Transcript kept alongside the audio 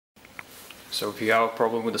So if you have a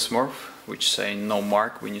problem with the Smurf, which say no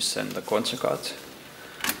mark when you send the coins cut,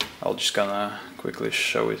 I'll just gonna quickly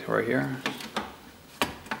show it right here.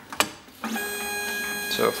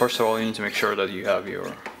 So first of all, you need to make sure that you have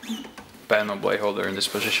your pen or blade holder in this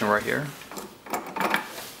position right here.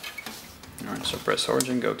 Alright, so press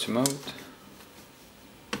origin, go to mode.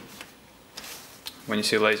 When you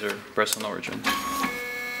see laser, press on origin.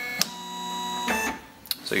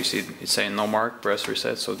 So you see it's saying no mark, press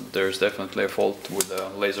reset, so there's definitely a fault with the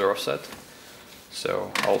laser offset.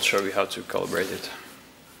 So I'll show you how to calibrate it.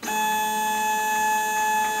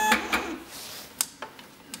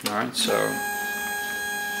 Alright, so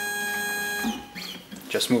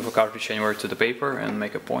just move a cartridge anywhere to the paper and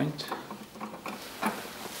make a point.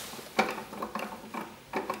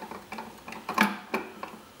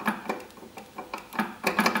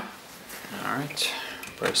 Alright,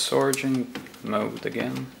 press origin, mode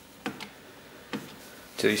again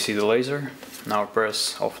till you see the laser. Now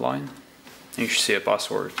press offline and you should see a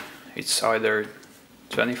password. It's either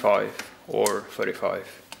 25 or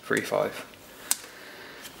 35.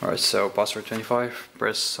 Alright, so password 25,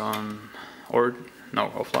 press on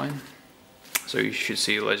offline. So you should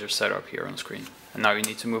see laser setup here on screen. And now you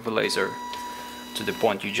need to move a laser to the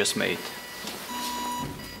point you just made.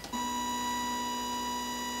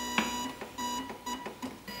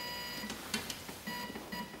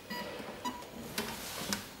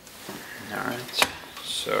 Alright,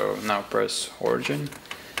 so now press origin.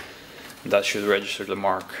 That should register the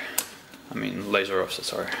mark. Laser offset,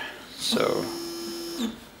 sorry. So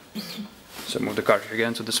move the cartridge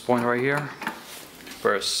again to this point right here.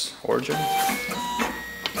 Press origin.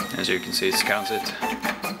 As you can see, it scans it.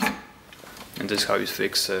 And this is how you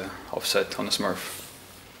fix offset on a Smurf.